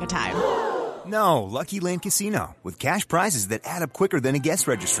lost track of time. No, Lucky Land Casino, with cash prizes that add up quicker than a guest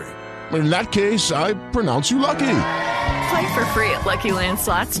registry. In that case, I pronounce you lucky. Play for free at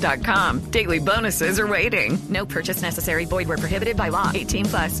LuckyLandSlots.com. Daily bonuses are waiting. No purchase necessary. Void where prohibited by law.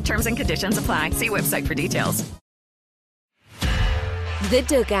 18+. Terms and conditions apply. See website for details. The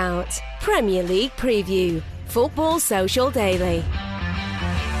Dugout Premier League Preview. Football Social Daily.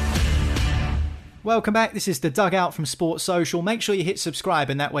 Welcome back. This is The Dugout from Sports Social. Make sure you hit subscribe,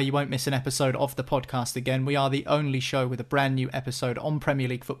 and that way you won't miss an episode of the podcast again. We are the only show with a brand new episode on Premier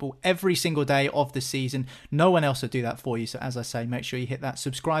League football every single day of the season. No one else will do that for you. So as I say, make sure you hit that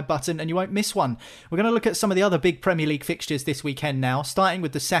subscribe button and you won't miss one. We're going to look at some of the other big Premier League fixtures this weekend now, starting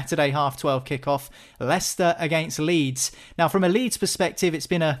with the Saturday 12:30 kickoff, Leicester against Leeds. Now, from a Leeds perspective, it's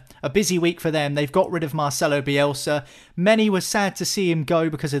been a busy week for them. They've got rid of Marcelo Bielsa. Many were sad to see him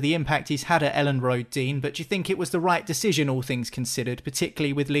go because of the impact he's had at Ellen Road, Dean, but do you think it was the right decision, all things considered,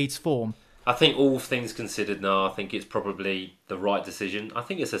 particularly with Leeds' form? I think all things considered now, I think it's probably the right decision. I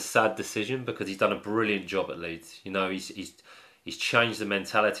think it's a sad decision because he's done a brilliant job at Leeds. You know, he's changed the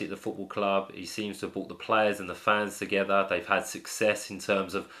mentality at the football club. He seems to have brought the players and the fans together. They've had success in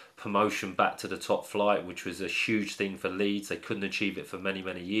terms of promotion back to the top flight, which was a huge thing for Leeds. They couldn't achieve it for many,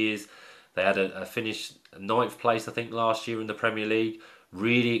 many years. They had a finished 9th place, I think, last year in the Premier League.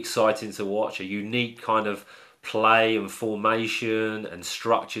 Really exciting to watch. A unique kind of play and formation and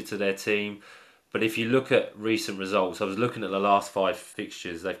structure to their team. But if you look at recent results, I was looking at the last 5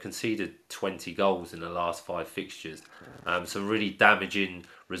 fixtures. They've conceded 20 goals in the last 5 fixtures. Some really damaging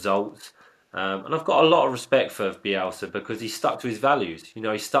results. And I've got a lot of respect for Bielsa because he stuck to his values. You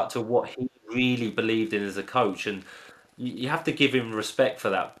know, he stuck to what he really believed in as a coach. And you have to give him respect for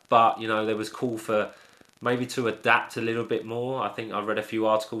that. But, you know, there was call for maybe to adapt a little bit more. I think I read a few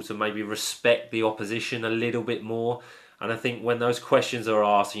articles to maybe respect the opposition a little bit more. And I think when those questions are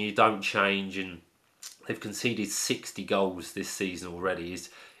asked and you don't change, and they've conceded 60 goals this season already,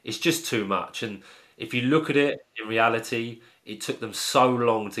 it's just too much. And if you look at it, in reality, it took them so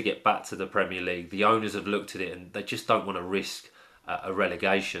long to get back to the Premier League. The owners have looked at it and they just don't want to risk a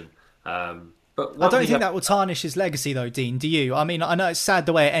relegation. But I don't think that will tarnish his legacy, though, Dean. Do you? I mean, I know it's sad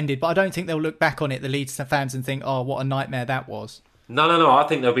the way it ended, but I don't think they'll look back on it, the Leeds fans, and think, oh, what a nightmare that was. No. I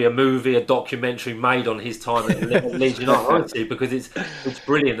think there'll be a movie, a documentary made on his time at Leeds United, honestly, because it's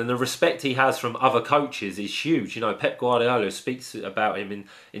brilliant. And the respect he has from other coaches is huge. You know, Pep Guardiola speaks about him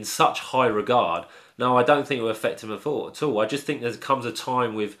in such high regard. No, I don't think it will affect him at all. I just think there comes a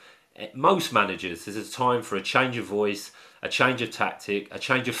time with most managers, there's a time for a change of voice, a change of tactic, a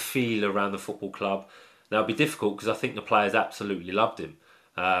change of feel around the football club. Now, it'll be difficult because I think the players absolutely loved him.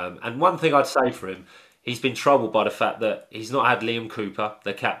 And one thing I'd say for him, he's been troubled by the fact that he's not had Liam Cooper,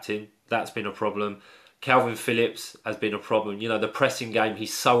 the captain. That's been a problem. Calvin Phillips has been a problem. You know, the pressing game,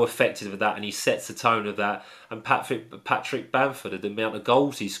 he's so effective at that and he sets the tone of that. And Patrick Bamford, the amount of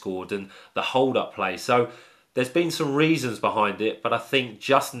goals he scored and the hold-up play. So there's been some reasons behind it, but I think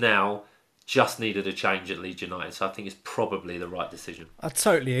just now, just needed a change at Leeds United, so I think it's probably the right decision. I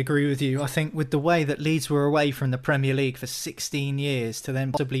totally agree with you. I think with the way that Leeds were away from the Premier League for 16 years to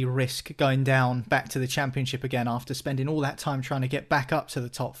then possibly risk going down back to the Championship again after spending all that time trying to get back up to the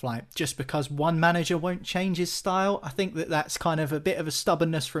top flight, just because one manager won't change his style, I think that's kind of a bit of a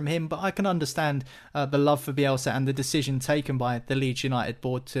stubbornness from him, but I can understand the love for Bielsa and the decision taken by the Leeds United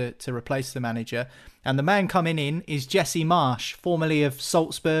board to replace the manager. And the man coming in is Jesse Marsch, formerly of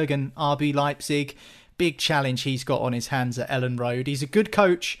Salzburg and RB Leipzig. Big challenge he's got on his hands at Ellen Road. He's a good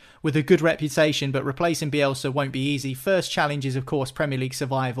coach with a good reputation, but replacing Bielsa won't be easy. First challenge is, of course, Premier League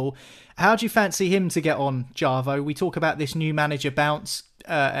survival. How do you fancy him to get on, Jarvo? We talk about this new manager bounce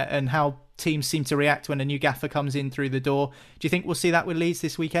and how teams seem to react when a new gaffer comes in through the door. Do you think we'll see that with Leeds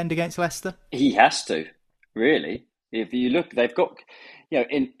this weekend against Leicester? He has to, really. If you look, they've got... You know,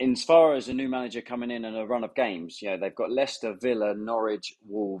 in as far as a new manager coming in and a run of games, you know, they've got Leicester, Villa, Norwich,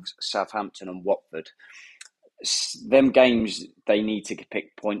 Wolves, Southampton and Watford. Them games, they need to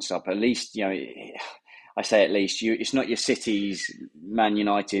pick points up. At least, you know, I say at least, it's not your Cities, Man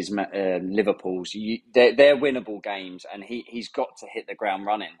United's, Liverpool's. They're winnable games and he's got to hit the ground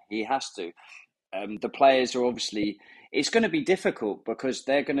running. He has to. The players are obviously... It's going to be difficult because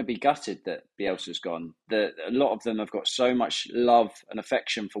they're going to be gutted that Bielsa's gone. A lot of them have got so much love and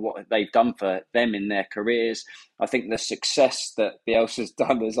affection for what they've done for them in their careers. I think the success that Bielsa's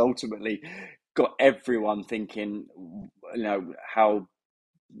done has ultimately got everyone thinking, you know, how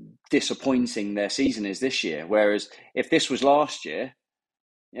disappointing their season is this year. Whereas if this was last year,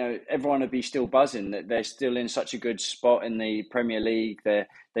 everyone would be still buzzing that they're still in such a good spot in the Premier League. They're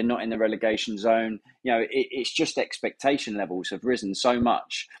not in the relegation zone. It's just expectation levels have risen so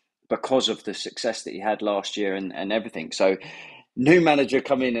much because of the success that he had last year and everything. So new manager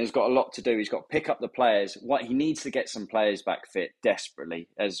come in, has got a lot to do. He's got to pick up the players. What he needs to get some players back fit desperately,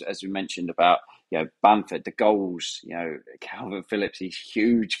 as we mentioned about Bamford, the goals. Calvin Phillips, he's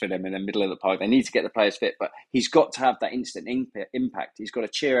huge for them in the middle of the park. They need to get the players fit, but he's got to have that instant impact. He's got to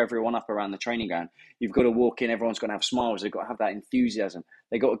cheer everyone up around the training ground. You've got to walk in, everyone's got to have smiles. They've got to have that enthusiasm.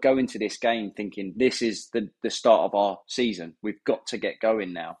 They've got to go into this game thinking this is the start of our season. We've got to get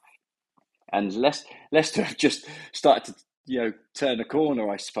going now. And Leicester have just started to turn a corner,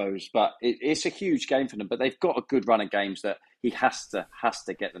 I suppose. But it's a huge game for them. But they've got a good run of games that he has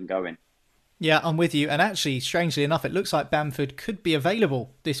to get them going. Yeah, I'm with you. And actually, strangely enough, it looks like Bamford could be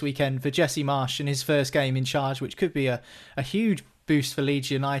available this weekend for Jesse Marsch in his first game in charge, which could be a huge boost for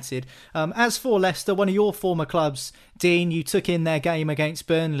Leeds United. As for Leicester, one of your former clubs, Dean, you took in their game against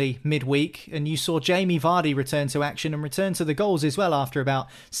Burnley midweek and you saw Jamie Vardy return to action and return to the goals as well after about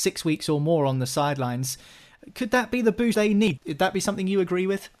 6 weeks or more on the sidelines. Could that be the boost they need? Would that be something you agree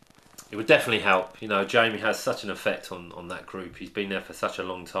with? It would definitely help. Jamie has such an effect on that group. He's been there for such a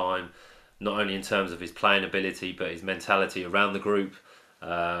long time, not only in terms of his playing ability, but his mentality around the group,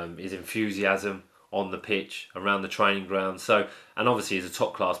 his enthusiasm on the pitch, around the training ground. So, and obviously he's a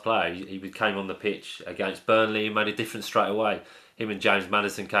top-class player. He came on the pitch against Burnley and made a difference straight away. Him and James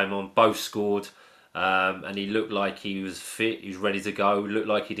Maddison came on, both scored, and he looked like he was fit, he was ready to go, looked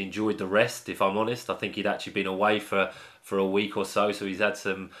like he'd enjoyed the rest, if I'm honest. I think he'd actually been away for a week or so he's had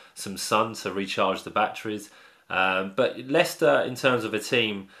some sun to recharge the batteries. But Leicester, in terms of a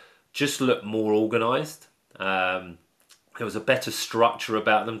team, just looked more organised. There was a better structure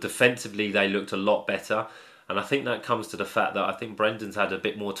about them. Defensively, they looked a lot better. And I think that comes to the fact that I think Brendan's had a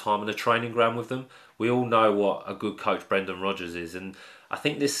bit more time on the training ground with them. We all know what a good coach Brendan Rodgers is. And I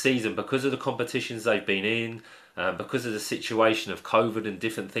think this season, because of the competitions they've been in, because of the situation of COVID and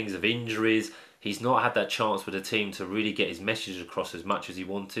different things of injuries, he's not had that chance with the team to really get his message across as much as he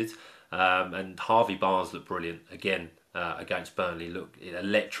wanted. And Harvey Barnes looked brilliant again against Burnley. Looked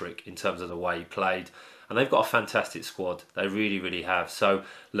electric in terms of the way he played. And they've got a fantastic squad. They really, really have. So,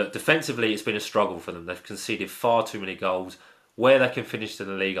 look, defensively, it's been a struggle for them. They've conceded far too many goals. Where they can finish in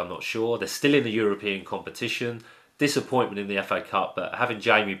the league, I'm not sure. They're still in the European competition. Disappointment in the FA Cup, but having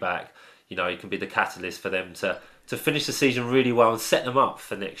Jamie back, he can be the catalyst for them to finish the season really well and set them up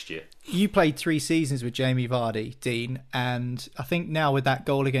for next year. You played 3 seasons with Jamie Vardy, Dean, and I think now with that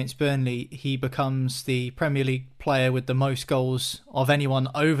goal against Burnley, he becomes the Premier League player with the most goals of anyone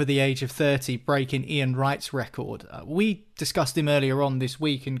over the age of 30, breaking Ian Wright's record. We discussed him earlier on this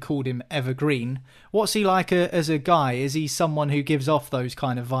week and called him evergreen. What's he like as a guy? Is he someone who gives off those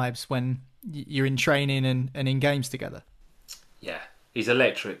kind of vibes when you're in training and in games together? Yeah. He's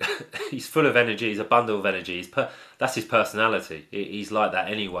electric. He's full of energy. He's a bundle of energy. That's his personality. He's like that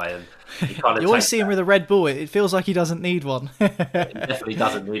anyway. And he kind of you always see him with a Red Bull. It feels like he doesn't need one. He definitely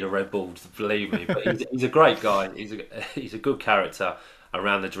doesn't need a Red Bull, believe me. But he's a great guy. He's a good character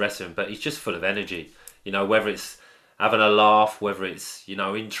around the dressing room. But he's just full of energy. Whether it's having a laugh, whether it's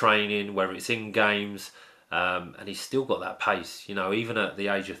in training, whether it's in games. And he's still got that pace, even at the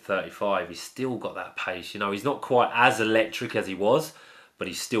age of 35, he's still got that pace. He's not quite as electric as he was, but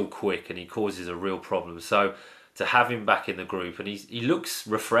he's still quick and he causes a real problem. So to have him back in the group, and he looks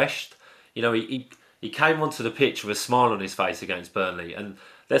refreshed. He came onto the pitch with a smile on his face against Burnley. And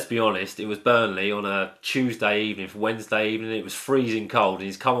let's be honest, it was Burnley on a Tuesday evening, Wednesday evening. It was freezing cold and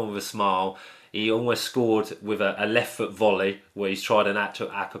he's come on with a smile. He almost scored with a left foot volley where he's tried an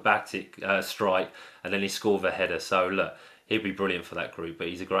acrobatic strike and then he scored with a header. So look, he'd be brilliant for that group, but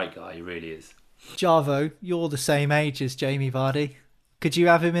he's a great guy, he really is. Jarvo, you're the same age as Jamie Vardy. Could you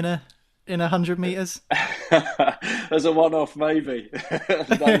have him in 100 metres? As a one-off, maybe.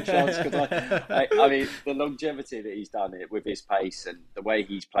 No chance, because I mean, the longevity that he's done it with his pace and the way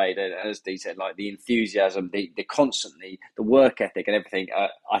he's played, and as Dee said, like the enthusiasm, the constantly, the work ethic and everything.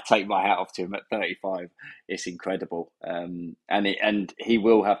 I take my hat off to him at 35. It's incredible, and he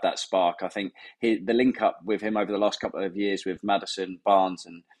will have that spark. I think the link up with him over the last couple of years with Maddison, Barnes,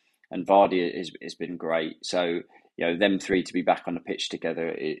 and Vardy has been great. So, them three to be back on the pitch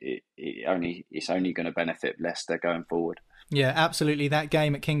together, it's only going to benefit Leicester going forward. Yeah, absolutely. That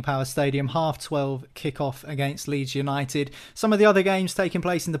game at King Power Stadium, 12:30 kickoff against Leeds United. Some of the other games taking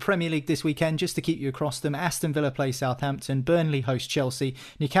place in the Premier League this weekend, just to keep you across them: Aston Villa play Southampton, Burnley host Chelsea,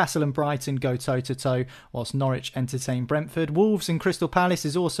 Newcastle and Brighton go toe-to-toe, whilst Norwich entertain Brentford. Wolves and Crystal Palace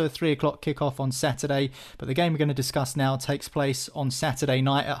is also a 3:00 kickoff on Saturday, but the game we're going to discuss now takes place on Saturday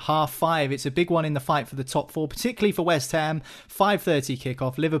night at 5:30. It's a big one in the fight for the top four, particularly for West Ham. 5:30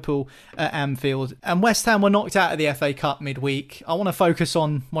 kickoff, Liverpool at Anfield. And West Ham were knocked out of the FA Cup midweek. I want to focus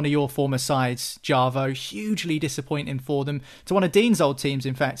on one of your former sides, Jarvo. Hugely disappointing for them. To one of Dean's old teams,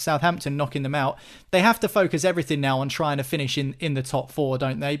 in fact, Southampton knocking them out. They have to focus everything now on trying to finish in the top four,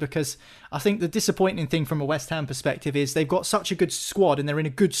 don't they? Because I think the disappointing thing from a West Ham perspective is they've got such a good squad and they're in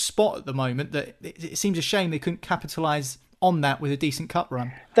a good spot at the moment that it seems a shame they couldn't capitalise on that with a decent cup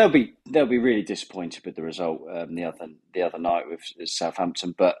run. They'll be really disappointed with the result the other night with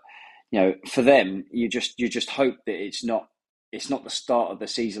Southampton, but for them, you just hope that it's not the start of the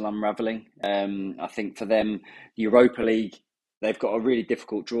season unravelling. I think for them, Europa League, they've got a really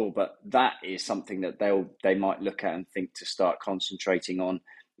difficult draw, but that is something that they might look at and think to start concentrating on.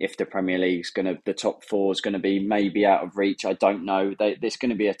 If the Premier League's the top four is going to be maybe out of reach, I don't know. It's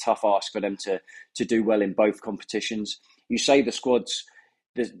going to be a tough ask for them to do well in both competitions. You say the squad's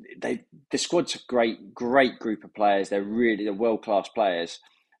a great group of players. They're world-class players.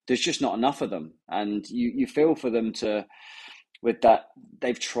 There's just not enough of them, and you feel for them with that.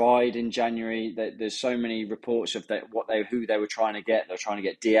 They've tried in January. There's so many reports of who they were trying to get. They were trying to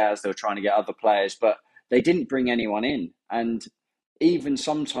get Diaz. They were trying to get other players, but they didn't bring anyone in. And even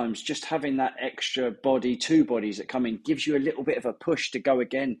sometimes just having that extra body, two bodies that come in, gives you a little bit of a push to go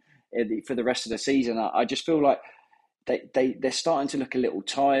again for the rest of the season. I just feel like they're starting to look a little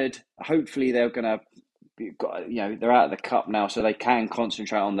tired. Hopefully they're going to. They're out of the cup now, so they can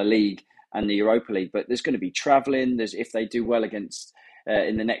concentrate on the league and the Europa League. But there's going to be travelling. If they do well against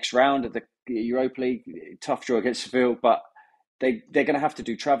in the next round of the Europa League, tough draw against Seville, but they're going to have to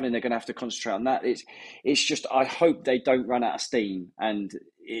do travelling. They're going to have to concentrate on that. It's just I hope they don't run out of steam, and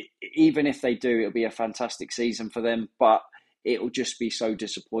even if they do, it'll be a fantastic season for them. But it will just be so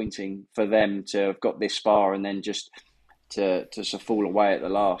disappointing for them to have got this far and then just to fall away at the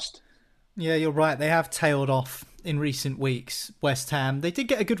last. Yeah, you're right. They have tailed off in recent weeks, West Ham. They did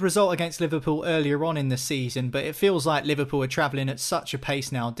get a good result against Liverpool earlier on in the season, but it feels like Liverpool are travelling at such a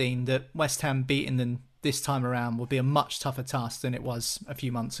pace now, Dean, that West Ham beating them this time around will be a much tougher task than it was a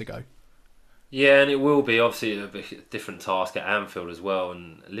few months ago. Yeah, and it will be obviously a different task at Anfield as well,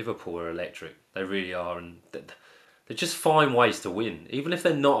 and Liverpool are electric. They really are, and they just find ways to win. Even if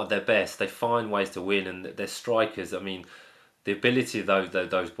they're not at their best, they find ways to win, and their strikers, I mean, the ability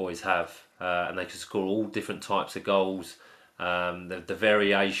those boys have, and they can score all different types of goals, the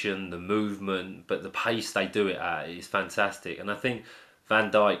variation, the movement, but the pace they do it at is fantastic. And I think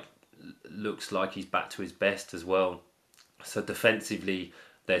Van Dijk looks like he's back to his best as well. So defensively,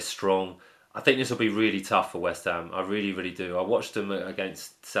 they're strong. I think this will be really tough for West Ham. I really, really do. I watched them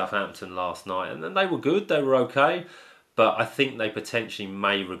against Southampton last night, and they were good. They were okay. But I think they potentially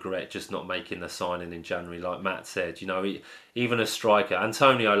may regret just not making the signing in January, like Matt said. Even a striker,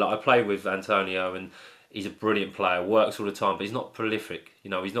 Antonio, I play with Antonio, and he's a brilliant player, works all the time, but he's not prolific.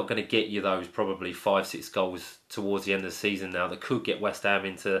 He's not going to get you those probably 5-6 goals towards the end of the season now that could get West Ham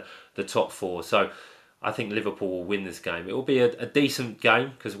into the top four. So I think Liverpool will win this game. It will be a decent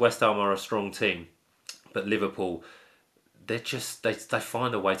game because West Ham are a strong team, but Liverpool, they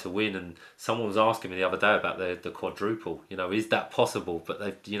find a way to win. And someone was asking me the other day about the quadruple. Is that possible?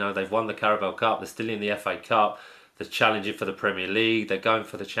 But they've won the Carabao Cup. They're still in the FA Cup. They're challenging for the Premier League. They're going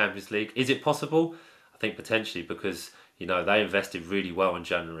for the Champions League. Is it possible? I think potentially, because they invested really well in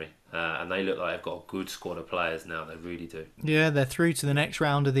January, and they look like they've got a good squad of players now. They really do. Yeah, they're through to the next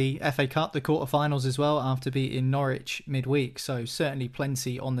round of the FA Cup, the quarterfinals as well, after beating Norwich midweek. So certainly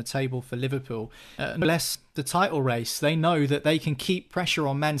plenty on the table for Liverpool. Unless the title race, they know that they can keep pressure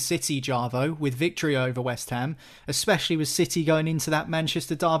on Man City, Jarvo, with victory over West Ham, especially with City going into that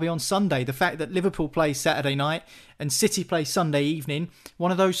Manchester derby on Sunday. The fact that Liverpool plays Saturday night and City plays Sunday evening,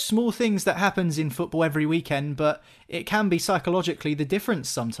 one of those small things that happens in football every weekend, but it can be psychologically the difference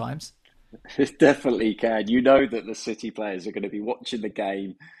sometimes. It definitely can. You know that the City players are going to be watching the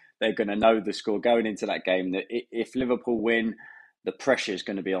game. They're going to know the score going into that game, that if Liverpool win, the pressure is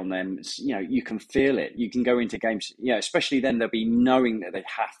going to be on them. You can feel it. You can go into games, especially then they'll be knowing that they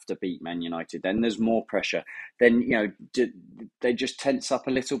have to beat Man United. Then there's more pressure. Then, do they just tense up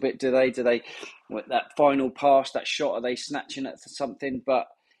a little bit? Do they, that final pass, that shot, are they snatching at something? But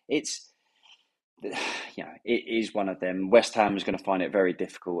it is one of them. West Ham is going to find it very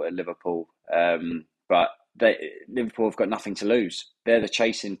difficult at Liverpool. But Liverpool have got nothing to lose. They're the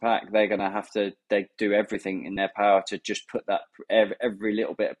chasing pack. They're going to have to do everything in their power to just put that every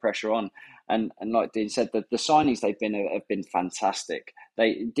little bit of pressure on. And like Dean said, the signings they've have been fantastic.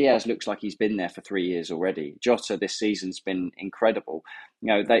 Diaz looks like he's been there for 3 years already. Jota this season's been incredible.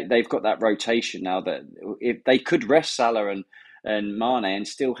 They've got that rotation now that if they could rest Salah and Mane and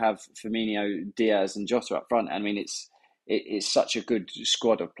still have Firmino, Diaz and Jota up front. I mean, it's such a good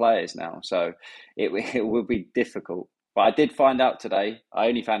squad of players now, so it will be difficult. But I did find out today, I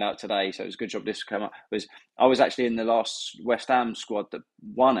only found out today, so it was a good job this came up, I was actually in the last West Ham squad that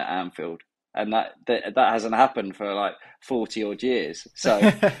won at Anfield, and that hasn't happened for like 40 odd years. So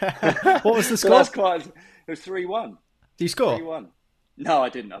what was the score? It was 3-1. Did you score? 3-1. No, I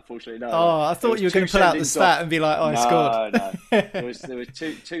didn't, unfortunately. No. Oh, I thought you were going to pull out the stat and be like, I scored. No. There was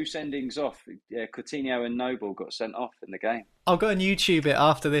two sendings off. Yeah, Coutinho and Noble got sent off in the game. I'll go and YouTube it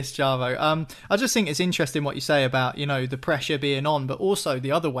after this, Javo. I just think it's interesting what you say about, the pressure being on, but also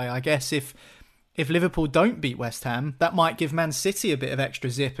the other way, I guess, if Liverpool don't beat West Ham, that might give Man City a bit of extra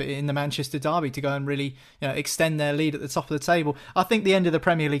zip in the Manchester derby to go and really extend their lead at the top of the table. I think the end of the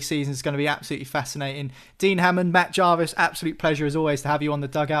Premier League season is going to be absolutely fascinating. Dean Hammond, Matt Jarvis, absolute pleasure as always to have you on the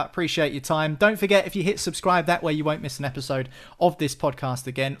Dugout. Appreciate your time. Don't forget, if you hit subscribe, that way you won't miss an episode of this podcast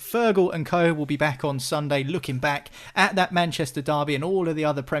again. Fergal and Co will be back on Sunday looking back at that Manchester derby and all of the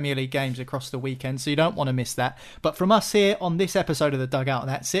other Premier League games across the weekend, so you don't want to miss that. But from us here on this episode of the Dugout,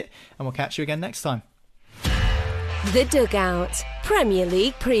 that's it, and we'll catch you again next time. The Dugout Premier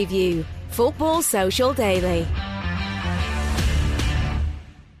League Preview. Football Social Daily.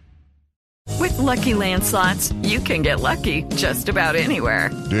 With Lucky Land Slots, you can get lucky just about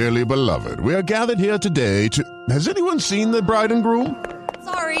anywhere. Dearly beloved, we are gathered here today to... Has anyone seen the bride and groom?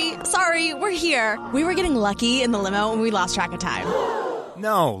 Sorry, we're here. We were getting lucky in the limo and we lost track of time.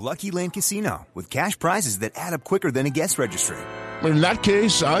 No, Lucky Land Casino, with cash prizes that add up quicker than a guest registry. In that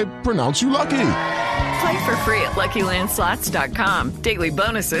case, I pronounce you lucky. Play for free at LuckyLandSlots.com. Daily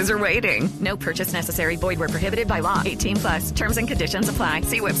bonuses are waiting. No purchase necessary. Void where prohibited by law. 18+. Terms and conditions apply.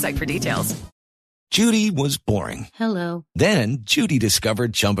 See website for details. Judy was boring. Hello. Then Judy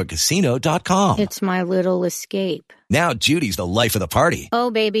discovered ChumbaCasino.com. It's my little escape. Now Judy's the life of the party.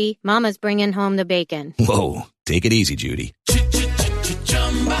 Oh, baby, mama's bringing home the bacon. Whoa, take it easy, Judy.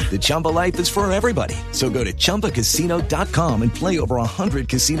 The Chumba life is for everybody. So go to ChumbaCasino.com and play over 100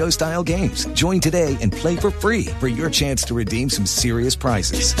 casino-style games. Join today and play for free for your chance to redeem some serious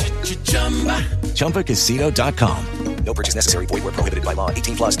prizes. ChumbaCasino.com. No purchase necessary. Void where prohibited by law.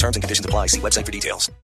 18+. Terms and conditions apply. See website for details.